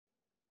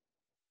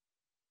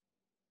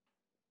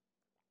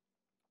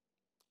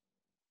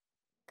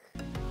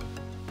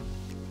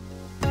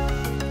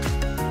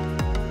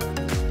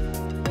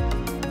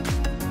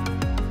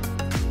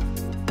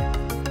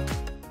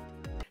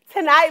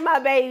Tonight, my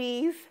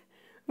babies,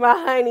 my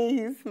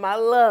honeys, my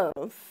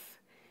loves,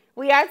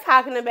 we are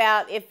talking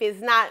about if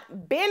it's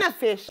not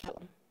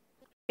beneficial,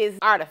 it's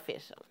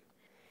artificial.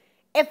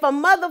 If a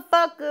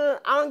motherfucker,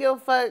 I don't give a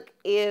fuck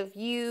if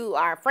you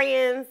are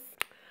friends,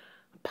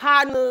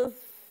 partners,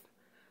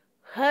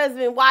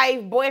 husband,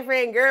 wife,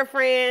 boyfriend,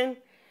 girlfriend,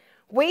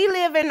 we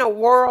live in a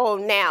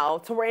world now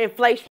to where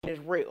inflation is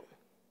real,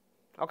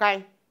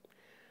 okay?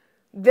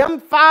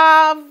 Them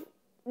 $5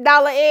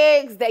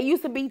 eggs that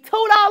used to be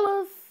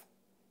 $2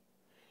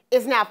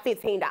 is now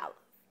 $15,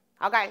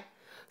 okay?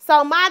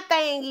 So my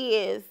thing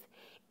is,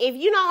 if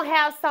you don't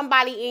have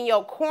somebody in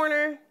your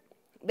corner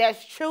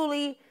that's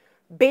truly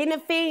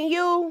benefiting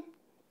you,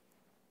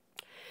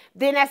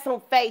 then that's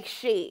some fake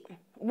shit.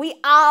 We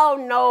all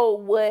know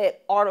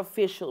what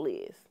artificial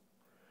is.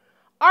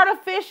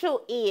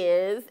 Artificial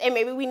is, and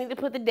maybe we need to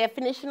put the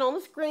definition on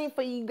the screen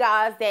for you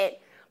guys, that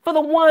for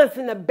the ones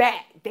in the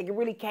back that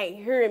really can't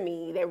hear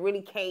me, that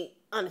really can't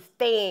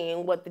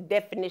understand what the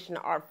definition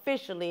of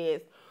artificial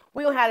is,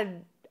 we don't have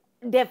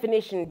a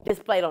definition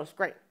displayed on the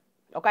screen,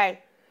 okay?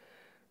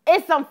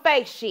 It's some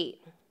fake shit.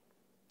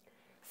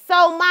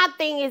 So my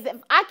thing is, if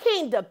I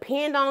can't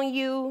depend on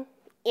you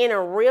in a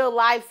real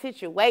life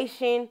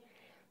situation,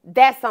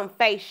 that's some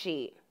fake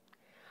shit.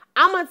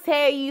 I'm going to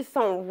tell you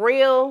some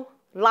real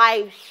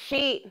life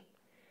shit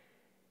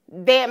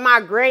that my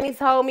granny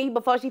told me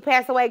before she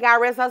passed away, God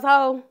rest her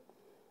soul.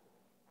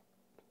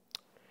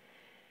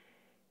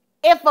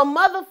 If a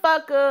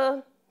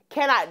motherfucker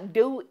cannot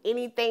do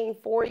anything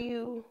for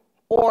you,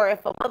 or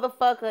if a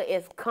motherfucker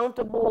is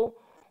comfortable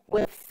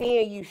with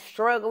seeing you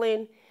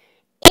struggling,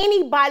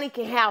 anybody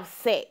can have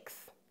sex.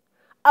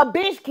 A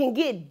bitch can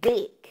get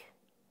dick.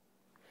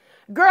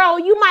 Girl,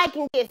 you might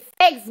can get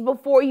sex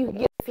before you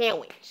get a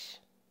sandwich.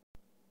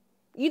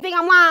 You think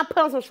I'm lying? Put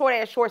on some short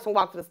ass shorts and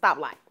walk to the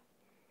stoplight.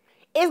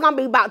 It's gonna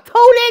be about 2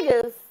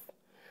 niggas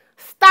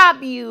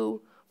stop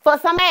you for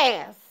some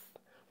ass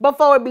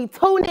before it be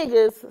 2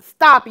 niggas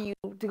stop you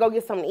to go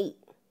get something to eat,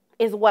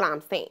 is what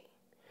I'm saying.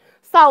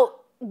 So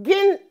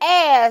getting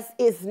ass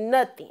is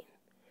nothing.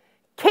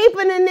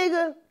 Keeping a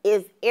nigga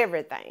is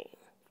everything.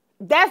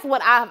 That's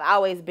what I've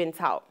always been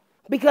taught.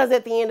 Because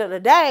at the end of the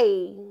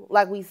day,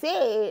 like we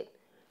said,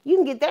 you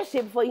can get that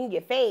shit before you can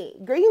get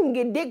fed. Girl, you can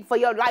get dick for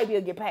your life,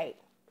 you'll get paid.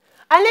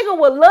 A nigga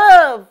would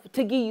love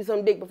to give you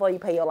some dick before you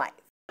pay your life.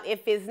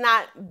 If it's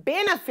not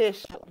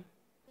beneficial,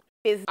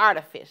 it's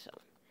artificial.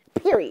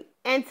 Period.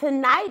 And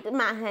tonight,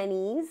 my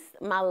honeys,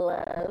 my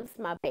loves,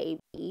 my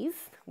babies,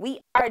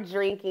 we are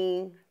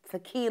drinking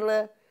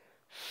tequila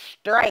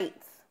straight.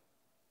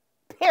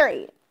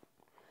 Period.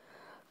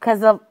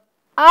 Because of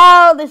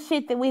all the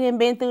shit that we done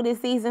been through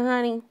this season,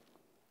 honey,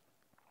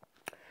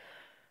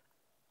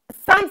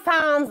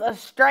 sometimes a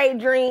straight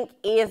drink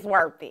is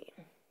worth it.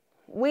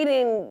 We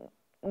done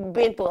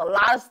been through a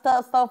lot of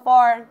stuff so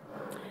far.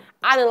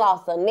 I done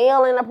lost a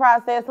nail in the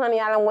process, honey.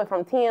 I done went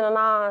from 10 to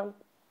 9.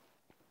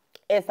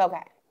 It's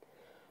okay.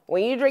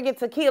 When you drinking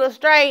tequila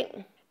straight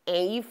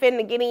and you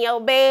finna get in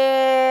your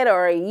bed,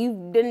 or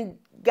you done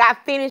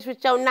got finished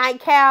with your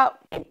nightcap,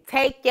 and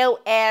take your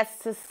ass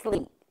to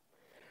sleep.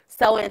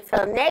 So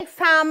until next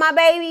time, my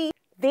baby,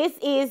 this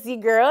is your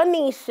girl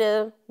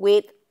Nisha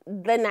with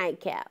the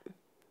Nightcap.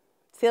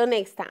 Till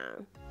next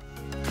time.